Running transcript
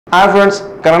Hi friends,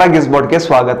 Kannada ಗಿಸ್ ಬೋರ್ಡ್ಗೆ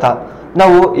ಸ್ವಾಗತ.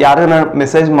 ನಾವು ಯಾರನ್ನ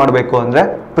ಮೆಸೇಜ್ ಮಾಡಬೇಕು ಅಂದರೆ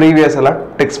ಪ್ರೀವಿಯಸ್ ಎಲ್ಲ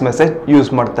ಟೆಕ್ಸ್ಟ್ ಮೆಸೇಜ್ ಯೂಸ್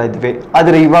ಮಾಡ್ತಾ ಇದ್ವಿ.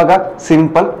 ಆದರೆ ಇವಾಗ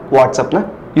ಸಿಂಪಲ್ ವಾಟ್ಸಪ್ನ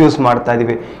ಯೂಸ್ ಮಾಡ್ತಾ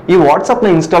ಇದ್ದೀವಿ. ಈ ವಾಟ್ಸಪ್ನ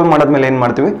ಇನ್ಸ್ಟಾಲ್ ಮಾಡಾದ್ಮೇಲೆ ಏನು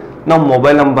ಮಾಡ್ತೀವಿ, ನಾವು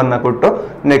ಮೊಬೈಲ್ ನಂಬರ್ನ ಕೊಟ್ಟು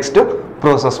ನೆಕ್ಸ್ಟ್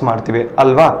ಪ್ರೋಸೆಸ್ ಮಾಡ್ತೀವಿ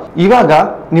ಅಲ್ವಾ. ಇವಾಗ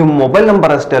ನೀವು ಮೊಬೈಲ್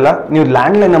ನಂಬರ್ ಅಷ್ಟೇ ಅಲ್ಲ, ನೀವು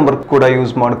ಲ್ಯಾಂಡ್ಲೈನ್ ನಂಬರ್ ಕೂಡ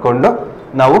ಯೂಸ್ ಮಾಡಿಕೊಂಡು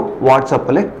ನಾವು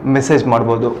ವಾಟ್ಸಪ್ಪಲ್ಲಿ ಮೆಸೇಜ್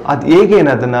ಮಾಡ್ಬೋದು. ಅದು ಹೇಗೆ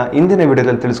ಅನ್ನೋದನ್ನು ಇಂದಿನ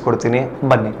ವಿಡಿಯೋದಲ್ಲಿ ತಿಳಿಸ್ಕೊಡ್ತೀನಿ,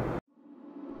 ಬನ್ನಿ.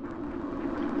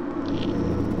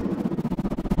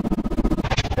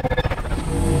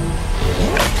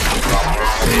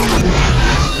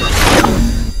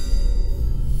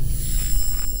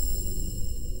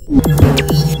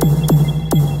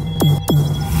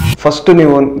 ಫಸ್ಟ್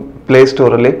ನೀವು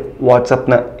ಪ್ಲೇಸ್ಟೋರಲ್ಲಿ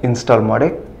ವಾಟ್ಸಪ್ನ ಇನ್ಸ್ಟಾಲ್ ಮಾಡಿ.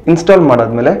 ಇನ್ಸ್ಟಾಲ್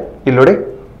ಮಾಡಾದ್ಮೇಲೆ ಇಲ್ಲೊಡಿ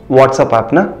ವಾಟ್ಸಪ್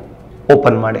ಆ್ಯಪ್ನ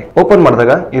ಓಪನ್ ಮಾಡಿ. ಓಪನ್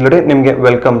ಮಾಡಿದಾಗ ಇಲ್ಲೊಡಿ ನಿಮಗೆ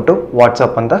ವೆಲ್ಕಮ್ ಟು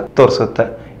ವಾಟ್ಸಪ್ ಅಂತ ತೋರಿಸುತ್ತೆ.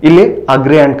 ಇಲ್ಲಿ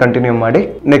ಅಗ್ರಿ ಆ್ಯಂಡ್ ಕಂಟಿನ್ಯೂ ಮಾಡಿ.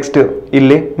 ನೆಕ್ಸ್ಟ್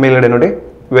ಇಲ್ಲಿ ಮೇಲ್ಗಡೆ ನೋಡಿ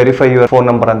ವೆರಿಫೈ ಯುವರ್ ಫೋನ್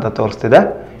ನಂಬರ್ ಅಂತ ತೋರಿಸ್ತಿದೆ.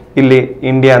 ಇಲ್ಲಿ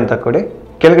ಇಂಡಿಯಾ ಅಂತ ಕೊಡಿ.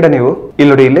 ಕೆಳಗಡೆ ನೀವು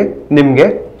ಇಲ್ಲೊಡಿ ಇಲ್ಲಿ ನಿಮಗೆ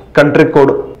ಕಂಟ್ರಿ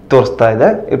ಕೋಡ್ ತೋರಿಸ್ತಾ ಇದೆ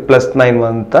 +91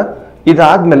 ಅಂತ.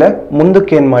 ಇದಾದ್ಮೇಲೆ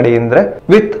ಮುಂದಕ್ಕೆ ಏನು ಮಾಡಿ ಅಂದರೆ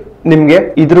ವಿತ್ ನಿಮಗೆ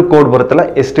ಇದ್ರ ಕೋಡ್ ಬರುತ್ತಲ್ಲ,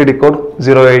 STD ಕೋಡ್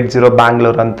 080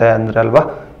 ಬ್ಯಾಂಗ್ಳೂರ್ ಅಂತ ಅಂದ್ರೆ ಅಲ್ವಾ,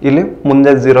 ಇಲ್ಲಿ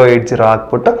ಮುಂದೆ 080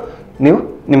 ಹಾಕ್ಬಿಟ್ಟು ನೀವು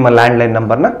ನಿಮ್ಮ ಲ್ಯಾಂಡ್ಲೈನ್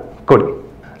ನಂಬರ್ನ ಕೊಡಿ.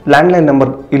 ಲ್ಯಾಂಡ್ಲೈನ್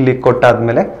ನಂಬರ್ ಇಲ್ಲಿ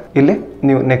ಕೊಟ್ಟಾದ್ಮೇಲೆ ಇಲ್ಲಿ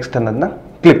ನೀವು ನೆಕ್ಸ್ಟ್ ಅನ್ನೋದನ್ನ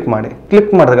ಕ್ಲಿಕ್ ಮಾಡಿ.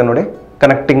 ಕ್ಲಿಕ್ ಮಾಡಿದಾಗ ನೋಡಿ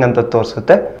ಕನೆಕ್ಟಿಂಗ್ ಅಂತ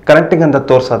ತೋರಿಸುತ್ತೆ. ಕನೆಕ್ಟಿಂಗ್ ಅಂತ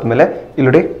ತೋರಿಸಾದ್ಮೇಲೆ ಇಲ್ಲಿ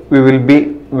ನೋಡಿ we will be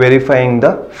verifying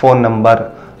the phone number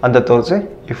ಅಂತ ತೋರಿಸಿ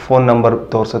ಈ ಫೋನ್ ನಂಬರ್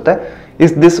ತೋರಿಸುತ್ತೆ.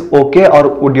 Is this okay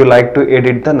R would you like to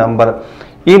edit the number?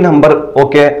 ಈ ನಂಬರ್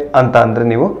ಓಕೆ ಅಂತ ಅಂದರೆ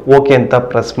ನೀವು ಓಕೆ ಅಂತ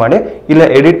ಪ್ರೆಸ್ ಮಾಡಿ. ಇಲ್ಲ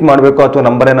ಎಡಿಟ್ ಮಾಡಬೇಕು ಅಥವಾ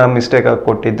ನಂಬರ್ ಏನೋ ಮಿಸ್ಟೇಕ್ ಆಗಿ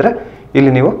ಕೊಟ್ಟಿದ್ರೆ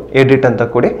ಇಲ್ಲಿ ನೀವು ಎಡಿಟ್ ಅಂತ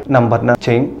ಕೊಡಿ, ನಂಬರ್ನ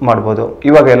ಚೇಂಜ್ ಮಾಡ್ಬೋದು.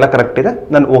 ಇವಾಗ ಎಲ್ಲ ಕರೆಕ್ಟ್ ಇದೆ,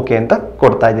 ನಾನು ಓಕೆ ಅಂತ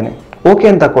ಕೊಡ್ತಾ ಇದ್ದೀನಿ. ಓಕೆ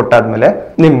ಅಂತ ಕೊಟ್ಟಾದ್ಮೇಲೆ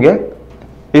ನಿಮಗೆ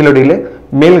ಇಲ್ಲಿ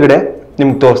ಮೇಲ್ಗಡೆ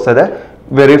ನಿಮ್ಗೆ ತೋರಿಸ್ತಾ ಇದೆ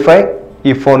ವೆರಿಫೈ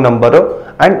ಈ phone number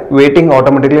and waiting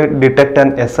automatically detect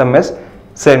on SMS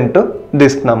send to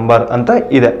this number ಅಂತ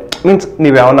ಇದೆ. ಮೀನ್ಸ್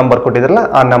ನೀವು ಯಾವ ನಂಬರ್ ಕೊಟ್ಟಿದ್ರಲ್ಲ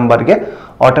ಆ ನಂಬರ್ಗೆ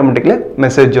ಆಟೋಮೆಟಿಕ್ಲಿ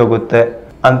ಮೆಸೇಜ್ ಹೋಗುತ್ತೆ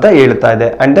ಅಂತ ಹೇಳ್ತಾ ಇದೆ.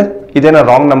 ಆ್ಯಂಡ್ ದೆನ್ ಇದೇನೋ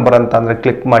ರಾಂಗ್ ನಂಬರ್ ಅಂತ ಅಂದರೆ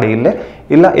ಕ್ಲಿಕ್ ಮಾಡಿ ಇಲ್ಲೇ.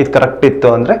 ಇಲ್ಲ ಇದು ಕರೆಕ್ಟ್ ಇತ್ತು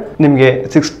ಅಂದರೆ ನಿಮಗೆ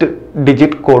 6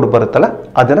 ಡಿಜಿಟ್ ಕೋಡ್ ಬರುತ್ತಲ್ಲ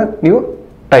ಅದನ್ನು ನೀವು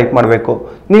ಟೈಪ್ ಮಾಡಬೇಕು.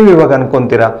 ನೀವು ಇವಾಗ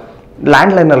ಅನ್ಕೊಂತೀರಾ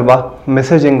ಲ್ಯಾಂಡ್ಲೈನ್ ಅಲ್ವಾ,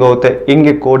 ಮೆಸೇಜ್ ಹೆಂಗೆ ಹೋಗುತ್ತೆ,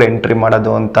 ಹೆಂಗೆ ಕೋಡ್ ಎಂಟ್ರಿ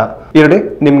ಮಾಡೋದು ಅಂತ. ಇರಡಿ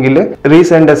ನಿಮ್ಗೆ ಇಲ್ಲಿ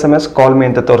ರೀಸೆಂಡ್ SMS ಕಾಲ್ ಮೀ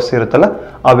ಅಂತ ತೋರಿಸಿರುತ್ತಲ್ಲ,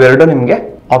 ಅವೆರಡು ನಿಮಗೆ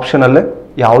ಆಪ್ಷನಲ್ಲಿ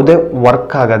ಯಾವುದೇ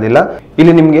ವರ್ಕ್ ಆಗೋದಿಲ್ಲ.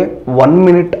 ಇಲ್ಲಿ ನಿಮಗೆ 1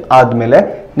 ಮಿನಿಟ್ ಆದಮೇಲೆ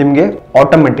ನಿಮಗೆ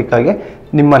ಆಟೋಮೆಟಿಕ್ ಆಗಿ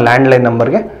ನಿಮ್ಮ ಲ್ಯಾಂಡ್ಲೈನ್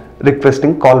ನಂಬರ್ಗೆ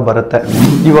ರಿಕ್ವೆಸ್ಟಿಂಗ್ ಕಾಲ್ ಬರುತ್ತೆ.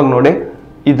 ಇವಾಗ ನೋಡಿ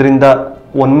ಇದರಿಂದ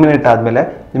 1 ಮಿನಿಟ್ ಆದಮೇಲೆ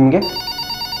ನಿಮಗೆ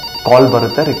ಕಾಲ್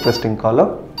ಬರುತ್ತೆ, ರಿಕ್ವೆಸ್ಟಿಂಗ್ ಕಾಲು.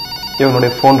 ಇವಾಗ ನೋಡಿ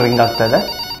ಫೋನ್ ರಿಂಗ್ ಆಗ್ತಾ ಇದೆ.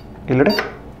 ಇಲ್ಲಿ ನೋಡಿ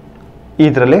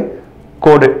ಇದರಲ್ಲಿ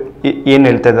ಕೋಡ್ ಏನು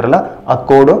ಹೇಳ್ತಾ ಇದ್ದಾರಲ್ಲ ಆ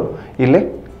ಕೋಡು ಇಲ್ಲಿ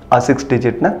ಆ 6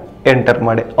 ಡಿಜಿಟ್ನ ಎಂಟರ್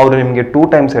ಮಾಡಿ. ಅವರು ನಿಮಗೆ 2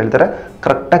 ಟೈಮ್ಸ್ ಹೇಳ್ತಾರೆ,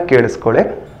 ಕರೆಕ್ಟಾಗಿ ಕೇಳಿಸ್ಕೊಳ್ಳಿ.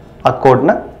 ಆ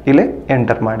ಕೋಡ್ನ ಇಲ್ಲಿ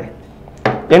ಎಂಟರ್ ಮಾಡಿ.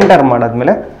 ಎಂಟರ್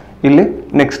ಮಾಡಾದ್ಮೇಲೆ ಇಲ್ಲಿ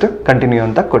ನೆಕ್ಸ್ಟ್ ಕಂಟಿನ್ಯೂ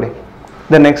ಅಂತ ಕೊಡಿ.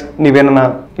 ನೆಕ್ಸ್ಟ್ ನೀವೇನ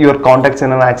ಯುವರ್ ಕಾಂಟ್ಯಾಕ್ಟ್ಸ್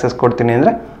ಏನಾರ ಆಕ್ಸೆಸ್ ಕೊಡ್ತೀನಿ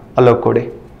ಅಂದರೆ ಅಲೋ ಕೊಡಿ.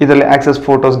 ಇದರಲ್ಲಿ ಆಕ್ಸೆಸ್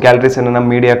ಫೋಟೋಸ್ ಗ್ಯಾಲರೀಸ್ ಏನಾರ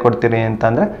ಮೀಡಿಯಾ ಕೊಡ್ತೀನಿ ಅಂತ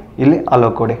ಅಂದರೆ ಇಲ್ಲಿ ಅಲೋ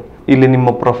ಕೊಡಿ. ಇಲ್ಲಿ ನಿಮ್ಮ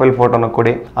ಪ್ರೊಫೈಲ್ ಫೋಟೋನ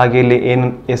ಕೊಡಿ. ಹಾಗೆ ಇಲ್ಲಿ ಏನು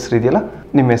ಹೆಸರು ಇದೆಯಲ್ಲ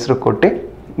ನಿಮ್ಮ ಹೆಸರು ಕೊಟ್ಟು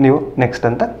ನೀವು ನೆಕ್ಸ್ಟ್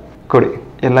ಅಂತ ಕೊಡಿ.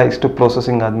 ಎಲ್ಲ ಇಷ್ಟು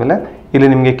ಪ್ರೊಸೆಸಿಂಗ್ ಆದಮೇಲೆ ಇಲ್ಲಿ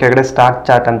ನಿಮಗೆ ಕೆಳಗಡೆ ಸ್ಟಾರ್ಟ್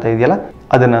ಚಾಟ್ ಅಂತ ಇದೆಯಲ್ಲ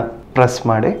ಅದನ್ನು ಪ್ರೆಸ್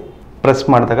ಮಾಡಿ. ಪ್ರೆಸ್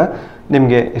ಮಾಡಿದಾಗ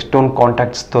ನಿಮಗೆ ಎಷ್ಟೊಂದು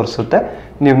ಕಾಂಟ್ಯಾಕ್ಟ್ಸ್ ತೋರಿಸುತ್ತೆ.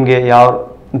 ನಿಮಗೆ ಯಾವ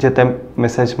ಜೊತೆ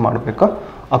ಮೆಸೇಜ್ ಮಾಡಬೇಕೋ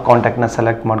ಆ ಕಾಂಟ್ಯಾಕ್ಟ್ನ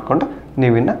ಸೆಲೆಕ್ಟ್ ಮಾಡಿಕೊಂಡು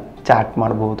ನೀವಿನ್ನು ಚಾಟ್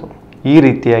ಮಾಡ್ಬೋದು. ಈ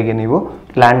ರೀತಿಯಾಗಿ ನೀವು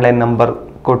ಲ್ಯಾಂಡ್ಲೈನ್ ನಂಬರ್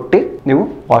ಕೊಟ್ಟು ನೀವು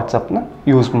ವಾಟ್ಸಪ್ನ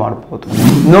ಯೂಸ್ ಮಾಡ್ಬೋದು.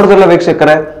 ನೋಡಿದ್ರಲ್ಲ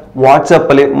ವೀಕ್ಷಕರೇ,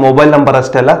 ವಾಟ್ಸಪ್ಪಲ್ಲಿ ಮೊಬೈಲ್ ನಂಬರ್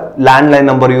ಅಷ್ಟೇ ಅಲ್ಲ, ಲ್ಯಾಂಡ್ಲೈನ್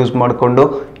ನಂಬರ್ ಯೂಸ್ ಮಾಡಿಕೊಂಡು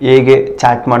ಹೇಗೆ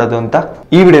ಚಾಟ್ ಮಾಡೋದು ಅಂತ.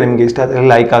 ಈ ವಿಡಿಯೋ ನಿಮಗೆ ಇಷ್ಟ ಆದರೆ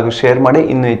ಲೈಕ್ ಆಗಿ ಶೇರ್ ಮಾಡಿ.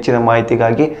 ಇನ್ನೂ ಹೆಚ್ಚಿನ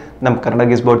ಮಾಹಿತಿಗಾಗಿ ನಮ್ಮ ಕನ್ನಡ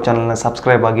ಗಿಸ್ ಬೋರ್ಡ್ ಚಾನಲ್ನ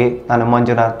ಸಬ್ಸ್ಕ್ರೈಬ್ ಆಗಿ. ನಾನು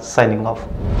ಮಂಜುನಾಥ್, ಸೈನಿಂಗ್ ಆಫ್.